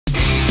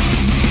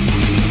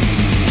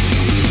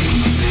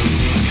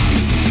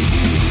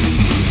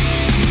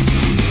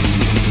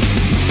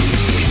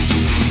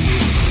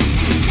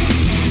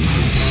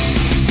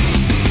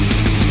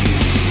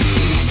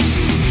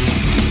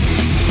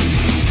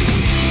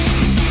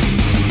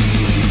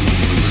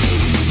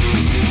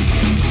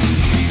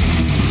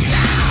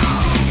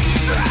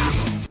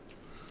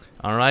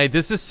Alright,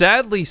 this is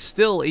sadly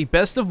still a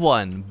best of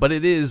one, but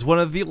it is one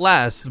of the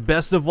last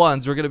best of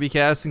ones we're going to be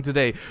casting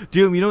today.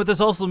 Doom, you know what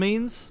this also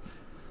means?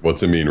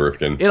 What's it mean,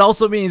 Rifkin? It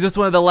also means it's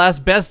one of the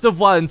last best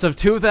of ones of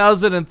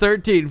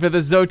 2013 for the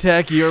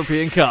ZOTAC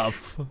European Cup.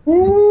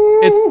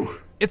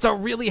 It's a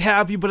really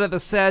happy, but at the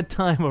sad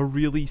time, a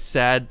really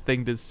sad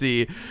thing to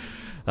see.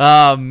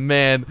 Oh,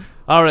 man.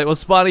 Alright, well,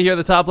 Spotty here at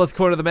the top left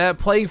corner of the map,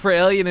 playing for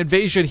Alien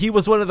Invasion. He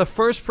was one of the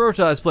first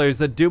Protoss players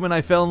that Doom and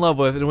I fell in love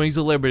with in Wings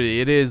of Liberty.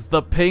 It is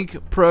the pink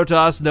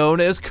Protoss known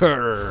as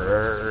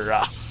Kerr.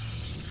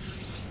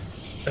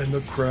 And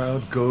the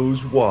crowd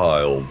goes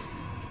wild.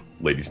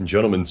 Ladies and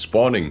gentlemen,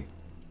 spawning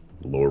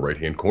the lower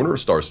right-hand corner of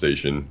Star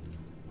Station.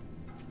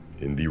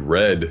 In the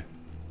red,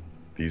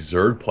 the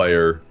Zerg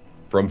player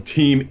from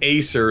Team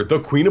Acer, the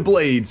Queen of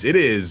Blades, it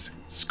is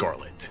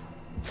Scarlett.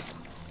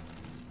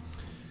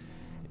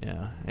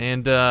 Yeah,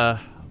 and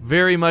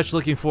very much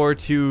looking forward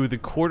to the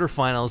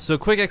quarterfinals. So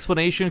quick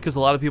explanation, because a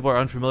lot of people are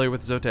unfamiliar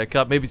with the ZOTAC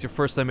Cup. Maybe it's your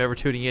first time ever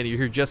tuning in, you're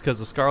here just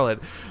because of Scarlett.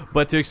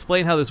 But to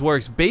explain how this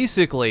works,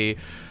 basically,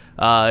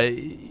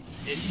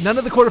 none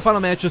of the quarterfinal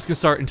matches can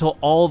start until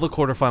all the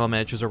quarterfinal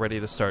matches are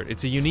ready to start.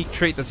 It's a unique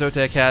trait that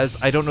ZOTAC has.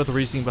 I don't know the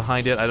reasoning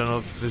behind it. I don't know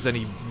if there's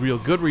any real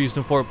good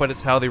reason for it, but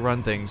it's how they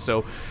run things.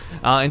 So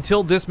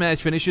until this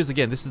match finishes,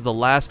 again, this is the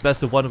last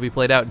best of one to be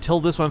played out. Until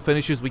this one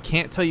finishes, we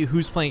can't tell you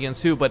who's playing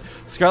against who, but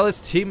Scarlett's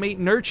teammate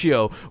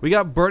Nerchio, we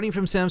got Burning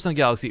from Samsung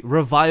Galaxy,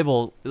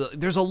 Revival.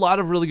 There's a lot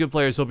of really good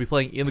players who will be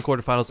playing in the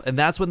quarterfinals, and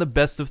that's when the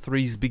best of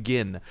threes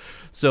begin.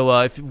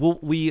 So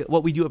what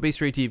we do at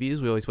Base Rate TV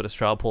is we always put a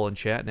straw poll in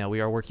chat. Now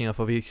we are working off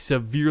of a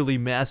severely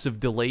massive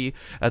delay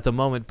at the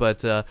moment,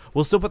 but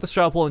we'll still put the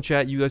straw poll in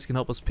chat. You guys can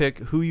help us pick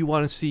who you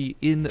want to see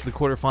in the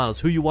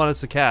quarterfinals, who you want us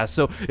to cast.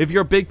 So if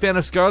you're a big fan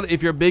of Scarlett,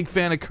 if you're a big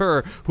fan of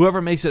Kerr,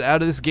 whoever makes it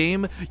out of this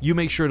game, you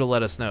make sure to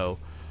let us know.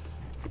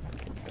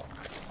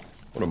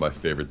 One of my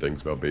favorite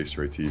things about Base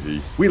Rate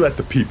TV, we let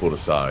the people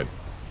decide.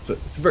 It's a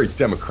very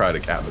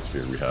democratic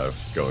atmosphere we have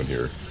going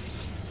here.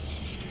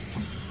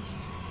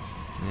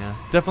 Yeah,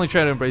 definitely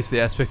try to embrace the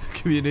aspect of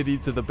community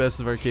to the best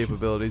of our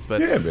capabilities,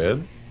 but yeah,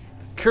 man.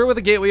 Kerr with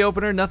a gateway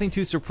opener, nothing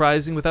too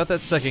surprising. Without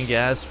that second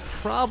gas,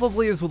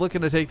 probably is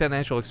looking to take that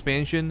natural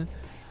expansion.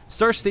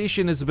 Star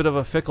Station is a bit of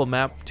a fickle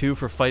map, too,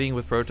 for fighting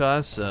with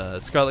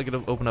Protoss. Scarlett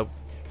going to open up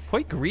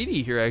quite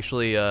greedy here,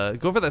 actually.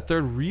 Go for that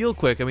third real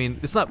quick. I mean,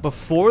 it's not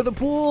before the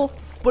pool,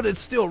 but it's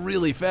still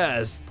really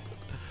fast.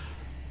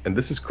 And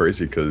this is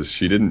crazy because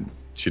she didn't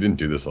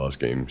do this last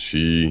game.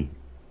 She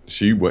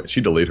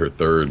delayed her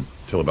third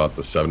till about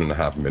the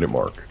 7.5 minute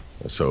mark.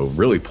 So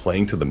really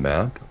playing to the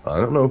map. I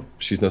don't know if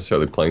she's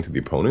necessarily playing to the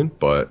opponent,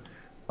 but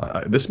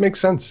this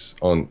makes sense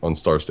on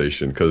Star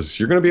Station because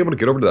you're going to be able to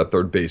get over to that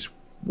third base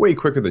way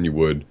quicker than you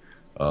would,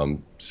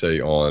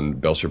 say, on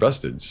Belcher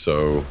Vestige.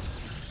 So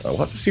we'll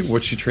have to see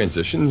what she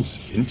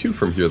transitions into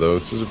from here, though.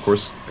 This is, of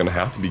course, going to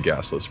have to be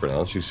gasless for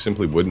now. She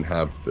simply wouldn't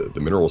have the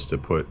minerals to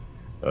put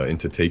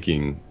into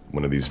taking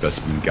one of these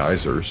Vespene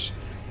geysers.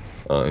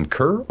 And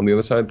Kerr, on the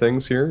other side of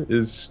things here,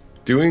 is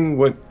doing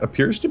what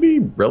appears to be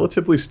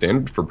relatively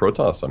standard for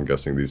Protoss, I'm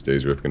guessing, these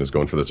days. Rifkin is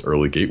going for this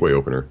early gateway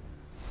opener.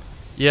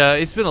 Yeah,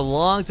 it's been a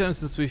long time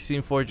since we've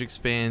seen Forge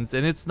expands,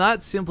 and it's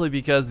not simply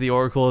because the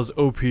Oracle is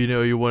OP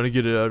now, you want to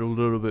get it out a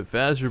little bit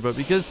faster, but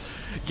because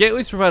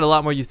gateways provide a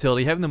lot more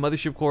utility. Having the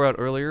Mothership Core out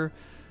earlier,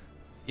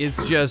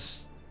 it's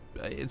just,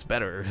 it's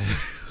better.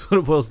 That's what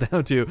it boils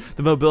down to.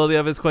 The mobility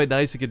of it's quite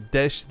nice. It can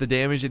dash the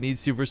damage it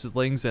needs to versus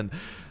Lings, and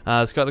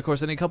Scott, of course,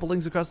 sending a couple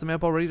Lings across the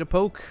map already to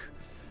poke.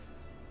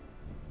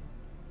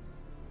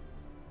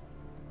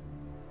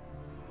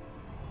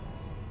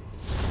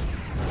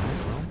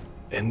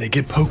 And they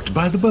get poked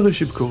by the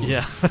Mothership Core.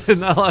 Yeah,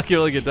 not a lot can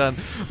really get done.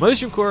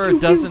 Mothership Core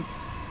doesn't...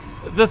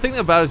 The thing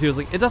about it, too, is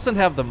like it doesn't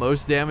have the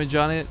most damage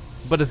on it,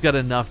 but it's got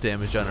enough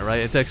damage on it,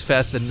 right? It attacks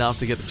fast enough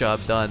to get the job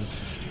done.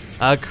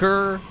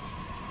 Kerr...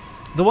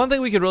 The one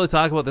thing we could really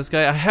talk about this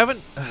guy, I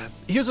haven't...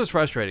 here's what's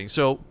frustrating.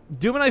 So,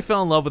 Doom and I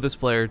fell in love with this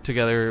player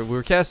together. We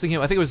were casting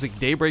him, I think it was like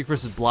Daybreak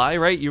versus Bly,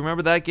 right? You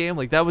remember that game?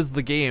 Like, that was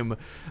the game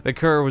that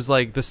Kerr was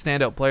like the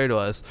standout player to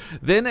us.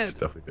 Then it's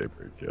definitely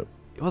Daybreak, yep.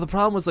 Well, the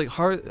problem was, like,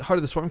 Heart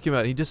of the Swarm came out,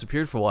 and he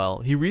disappeared for a while.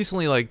 He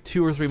recently, like,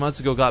 2 or 3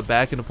 months ago, got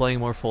back into playing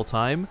more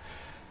full-time.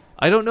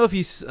 I don't know if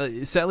he's...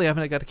 sadly, I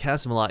haven't got to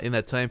cast him a lot in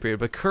that time period,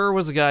 but Kerr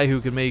was a guy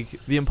who could make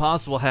the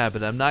impossible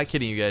happen. I'm not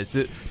kidding you guys.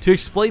 To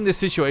explain this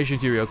situation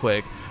to you real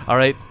quick,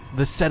 alright?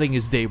 The setting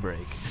is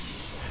Daybreak.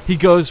 He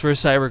goes for a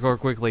Cybercore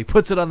quickly,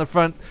 puts it on the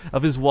front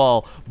of his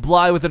wall.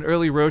 Bly with an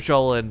early Roach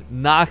all-in,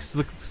 knocks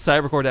the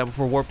Cybercore down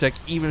before Warp Tech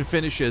even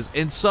finishes,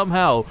 and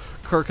somehow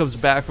Kerr comes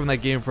back from that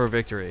game for a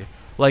victory.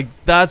 Like,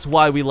 that's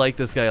why we like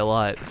this guy a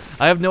lot.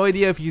 I have no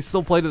idea if he's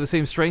still played to the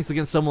same strengths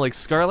against someone like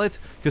Scarlett,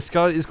 because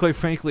Scarlett is quite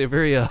frankly a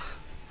very, I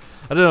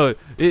don't know,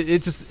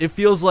 it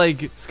feels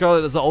like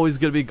Scarlett is always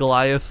going to be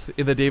Goliath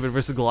in the David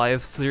versus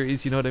Goliath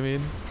series, you know what I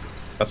mean?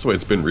 That's the way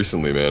it's been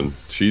recently, man.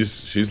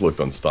 She's looked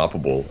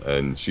unstoppable,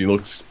 and she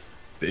looks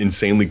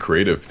insanely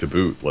creative to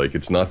boot. Like,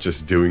 it's not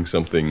just doing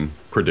something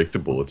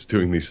predictable, it's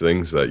doing these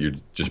things that you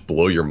just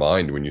blow your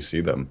mind when you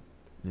see them.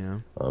 Yeah.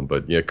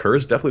 But yeah, Kerr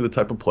is definitely the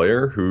type of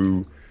player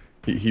who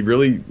he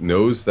really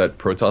knows that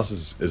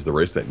Protoss is the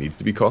race that needs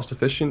to be cost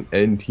efficient,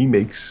 and he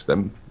makes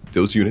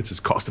those units as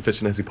cost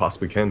efficient as he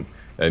possibly can.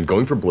 And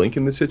going for Blink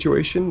in this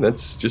situation,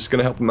 that's just going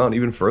to help him out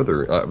even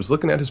further. I was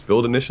looking at his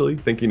build initially,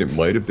 thinking it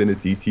might have been a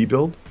DT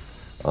build,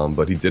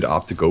 but he did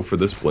opt to go for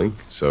this Blink.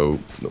 So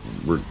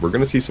we're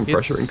going to see some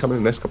pressure incoming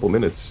in the next couple of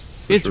minutes.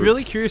 It's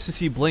really curious to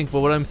see Blink,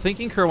 but what I'm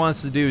thinking Kerr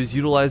wants to do is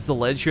utilize the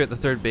ledge here at the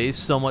third base,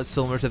 somewhat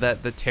similar to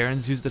that the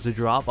Terrans used it to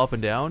drop up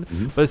and down,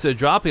 but instead of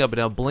dropping up and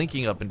down,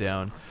 blinking up and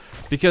down.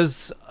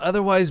 Because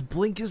otherwise,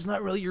 Blink is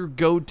not really your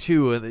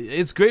go-to.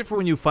 It's great for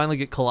when you finally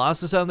get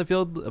Colossus out in the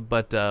field,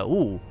 but,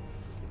 ooh,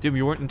 Doom,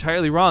 you weren't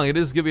entirely wrong. It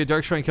is going to be a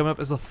Dark Shrine coming up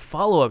as a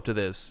follow-up to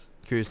this,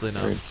 curiously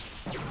enough.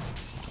 Right.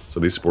 So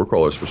these Spore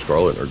Crawlers for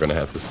Scarlett are going to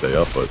have to stay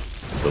up, but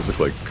it does look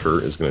like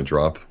Kerr is going to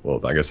drop. Well,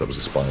 I guess that was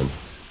a Spine.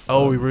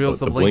 Oh, he reveals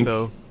the blink,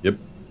 though. Yep.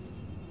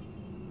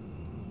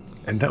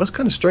 And that was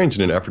kind of strange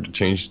in an effort to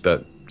change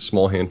that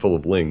small handful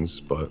of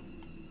Lings, but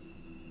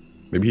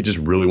maybe he just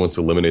really wants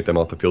to eliminate them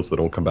off the field so they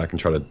don't come back and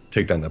try to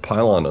take down that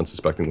pylon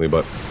unsuspectingly.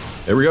 But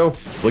there we go,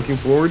 blinking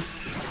forward.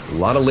 A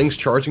lot of Lings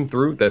charging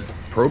through. That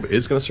probe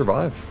is going to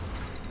survive.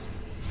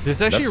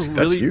 There's actually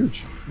that's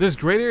huge. There's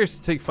great areas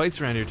to take fights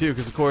around here, too,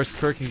 because, of course,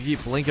 Kerr can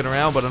keep blinking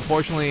around, but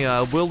unfortunately,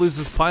 will lose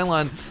this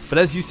pylon. But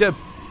as you said,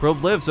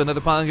 probe lives, so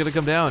another pylon gonna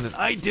come down, and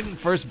I didn't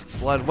first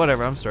blood.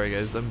 Whatever. I'm sorry,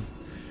 guys.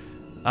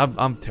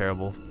 I'm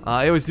terrible.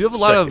 Anyways, we do have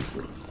a lot of.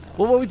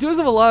 Well, what we do is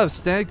have a lot of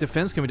static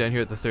defense coming down here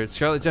at the third.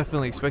 Scarlett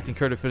definitely expecting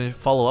Kerr to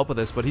follow up with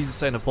this, but he's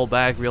deciding to pull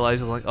back,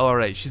 realizing like, oh, all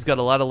right, she's got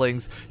a lot of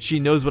Lings. She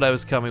knows what I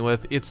was coming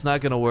with. It's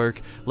not gonna work.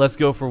 Let's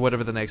go for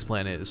whatever the next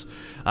plan is.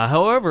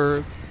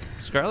 However,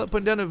 Scarlett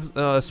putting down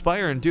a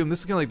Spire and Doom. This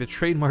is kind of like the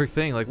trademark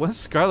thing. Like once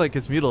Scarlett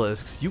gets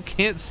Mutalisks, you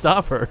can't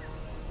stop her.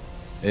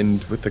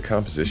 And with the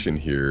composition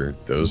here,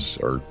 those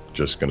are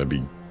just going to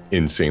be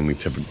insanely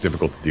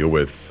difficult to deal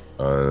with.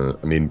 I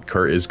mean,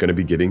 Kerr is going to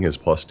be getting his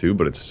 +2,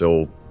 but it's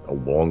still a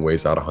long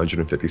ways out,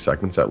 150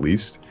 seconds at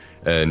least.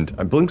 And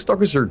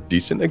Blinkstalkers are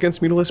decent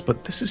against Mutalisks,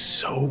 but this is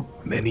so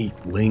many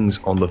Lings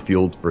on the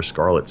field for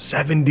Scarlett.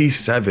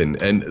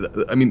 77. And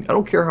I mean, I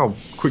don't care how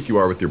quick you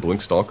are with your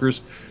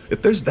Blinkstalkers.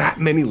 If there's that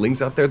many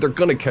Lings out there, they're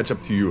going to catch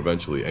up to you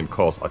eventually and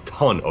cause a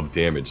ton of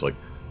damage, like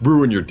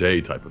ruin your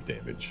day type of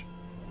damage.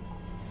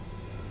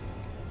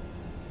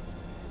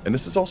 And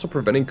this is also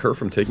preventing Kerr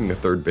from taking the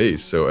third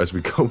base. So as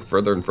we go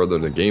further and further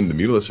in the game, the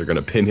Mutalisks are going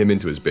to pin him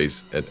into his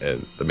base at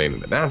the main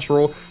and the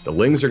natural. The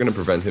Lings are going to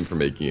prevent him from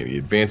making any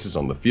advances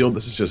on the field.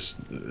 This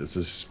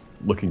is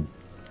looking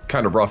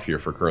kind of rough here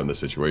for Kerr in this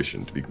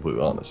situation, to be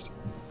completely honest.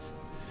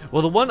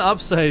 Well, the one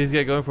upside he's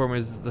got going for him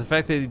is the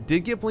fact that he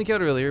did get Blink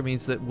out earlier.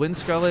 Means that when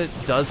Scarlett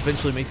does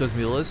eventually make those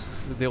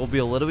Mutalisks, they will be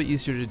a little bit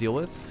easier to deal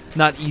with.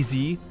 Not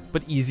easy,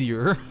 but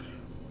easier.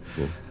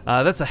 Yeah.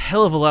 That's a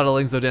hell of a lot of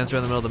Lings though dancing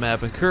around the middle of the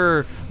map, and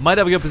Kerr might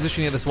have a good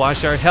positioning at this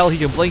watchtower. Hell, he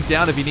can blink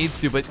down if he needs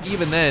to, but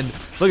even then,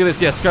 look at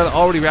this. Yeah, Scarlett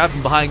already wrapped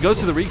him behind, goes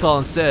for the recall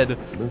instead.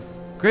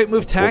 Great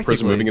move tactically.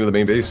 Prism moving into the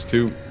main base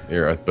too.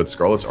 Here, but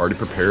Scarlett's already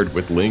prepared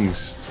with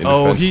Lings in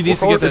defense. He needs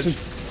to get that.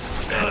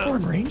 Far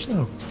in range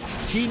though.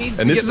 He needs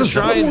to get the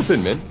Shrine.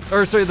 Weapon, man.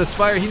 Or sorry, the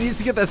Spire. He needs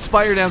to get that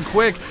Spire down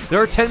quick.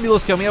 There are 10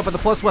 Mutalisks coming up, but the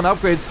 +1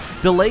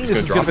 upgrades delaying this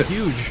is going to be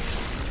huge.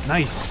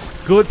 Nice.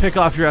 Good pick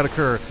off here out of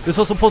Kerr. This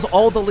also pulls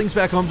all the Lings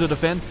back home to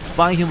defend,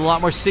 buying him a lot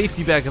more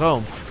safety back at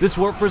home. This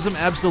Warp Prism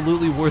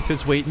absolutely worth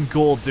its weight in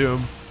gold,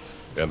 Doom.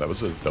 Yeah, that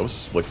was a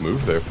slick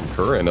move there from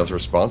Kerr, and as a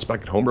response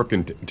back at home,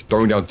 Ripken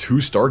throwing down 2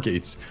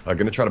 Stargates, going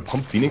to try to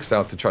pump Phoenix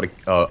out to try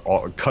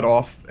to cut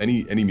off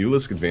any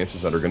Mutalisk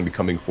advances that are going to be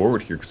coming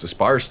forward here, because the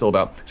Spire's still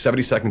about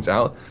 70 seconds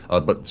out,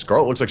 but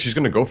Scarlett looks like she's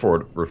going to go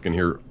for it, Ripken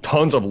here.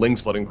 Tons of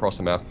Lings flooding across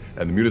the map,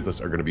 and the Mutalisks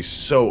are going to be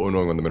so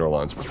annoying on the mineral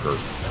lines for Kerr.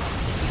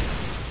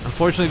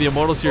 Unfortunately, the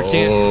Immortals here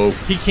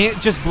he can't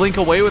just blink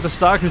away with the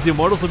Stalkers. The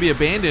Immortals will be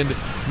abandoned.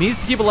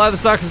 Needs to keep a lot of the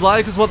Stalkers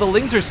alive because while the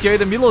Lings are scary,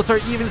 the Mutalisks are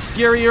even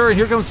scarier. And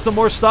here comes some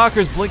more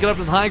Stalkers blinking up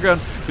to the high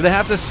ground. Gonna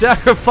have to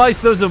sacrifice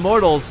those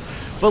Immortals.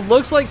 But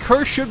looks like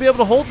Kerr should be able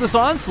to hold this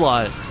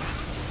onslaught.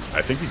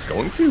 I think he's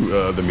going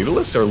to. The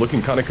Mutalisks are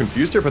looking kind of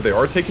confused here, but they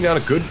are taking out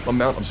a good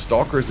amount of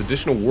Stalkers.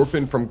 Additional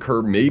Warpin from Kerr,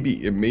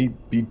 it may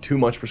be too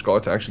much for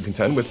Scarlett to actually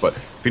contend with, but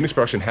Phoenix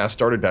production has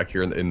started back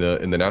here in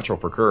the natural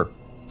for Kerr.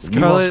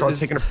 Scarlett's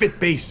taking her 5th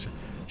base.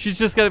 She's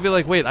just got to be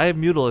like, wait, I have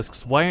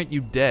Mutalisks. Why aren't you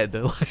dead?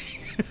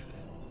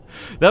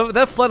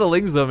 that flood of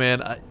Lings, though,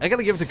 man, I got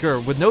to give it to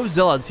Kerr. With no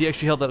Zealots, he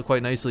actually held that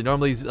quite nicely.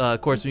 Normally,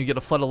 of course, when you get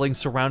a flood of Lings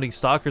surrounding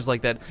Stalkers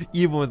like that,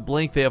 even with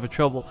Blink, they have a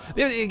trouble.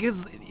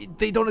 Because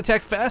they don't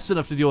attack fast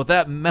enough to deal with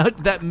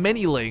that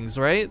many Lings,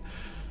 right?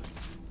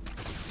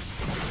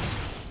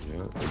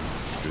 Yeah,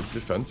 good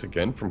defense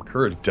again from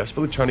Kerr.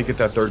 Desperately trying to get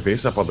that third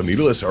base up while the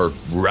Mutalisks are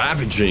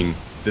ravaging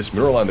this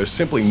mineral line. There's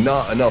simply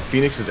not enough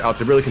Phoenixes out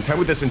to really contend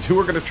with this, and 2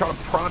 are going to try to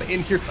prod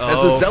in here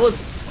as the Zealots.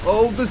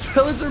 Oh, the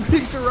Zealots are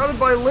being surrounded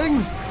by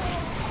Lings.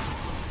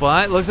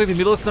 But looks like the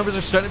Mutalisk numbers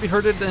are starting to be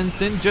hurted and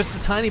thin just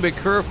a tiny bit.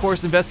 Kerr, of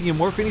course, investing in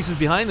more Phoenixes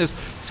behind this.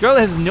 Scarlett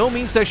has no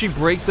means to actually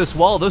break this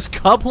wall. Those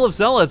couple of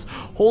Zealots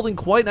holding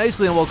quite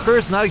nicely, and while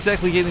Kerr's not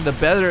exactly getting the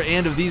better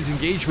end of these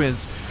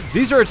engagements,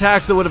 these are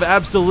attacks that would have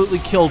absolutely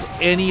killed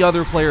any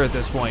other player at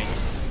this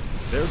point.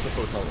 There's the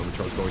photon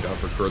overcharge going down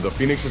for Kerr. The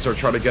Phoenixes are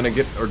going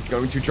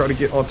to try to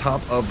get on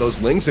top of those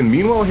Lings, and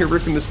meanwhile here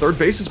ripping this third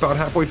base is about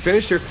halfway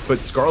finished here.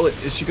 But Scarlett,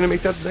 is she going to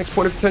make that the next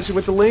point of contention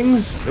with the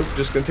Lings? Nope,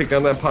 just going to take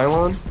down that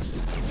pylon.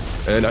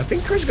 And I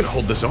think Kerr's going to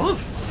hold this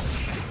off.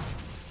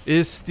 It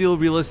is still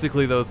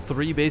realistically though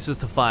 3 bases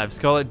to 5.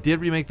 Scarlett did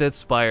remake that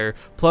Spire.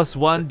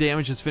 +1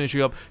 damage is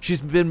finishing up. She's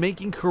been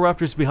making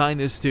Corruptors behind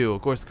this too.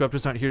 Of course, the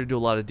Corruptors aren't here to do a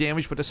lot of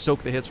damage, but to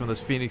soak the hits from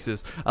those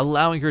Phoenixes,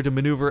 allowing her to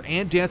maneuver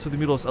and dance with the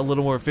Mutals a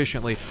little more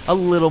efficiently, a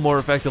little more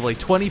effectively.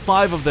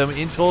 25 of them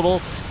in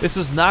total. This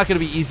is not going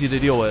to be easy to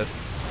deal with.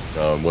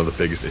 One of the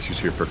biggest issues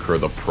here for Kerr,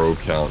 the probe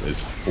count is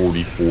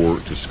 44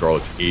 to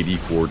Scarlett's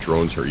 84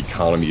 drones. Her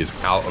economy is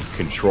out of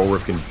control.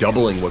 Rifkin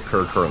doubling what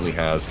Kerr currently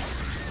has.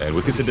 And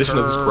with this addition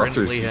of the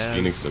Corruptors, these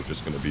Phoenix are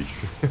just going to be...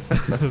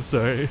 I'm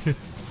sorry.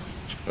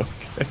 It's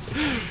okay.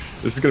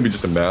 This is going to be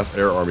just a mass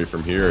air army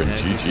from here, and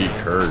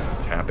GG Kerr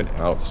tapping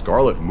out.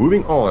 Scarlett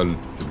moving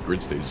on to the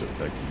grid stage of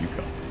ZOTAC EU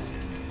Cup.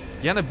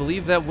 Yeah, and I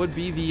believe that would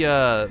be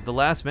the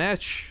last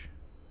match.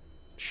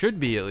 Should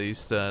be, at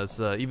least.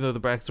 Even though the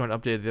brackets weren't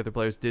updated, the other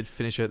players did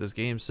finish out this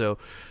game, so...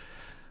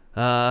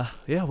 yeah,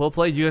 well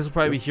played. You guys will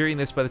probably be hearing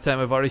this by the time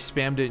I've already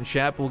spammed it in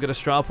chat, but we'll get a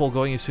straw poll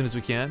going as soon as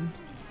we can.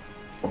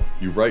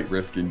 You're right,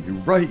 Rifkin. You're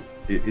right.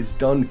 It is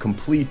done,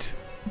 complete.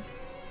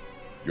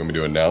 You want me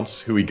to announce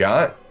who we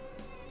got?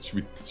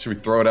 Should we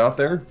throw it out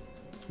there?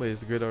 Wait, is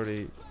the grid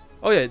already...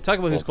 Oh yeah, talk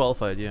about who's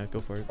qualified. Yeah, go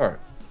for it. All right.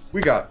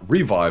 We got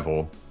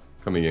Revival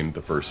coming in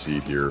the first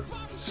seed here.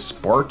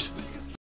 Spart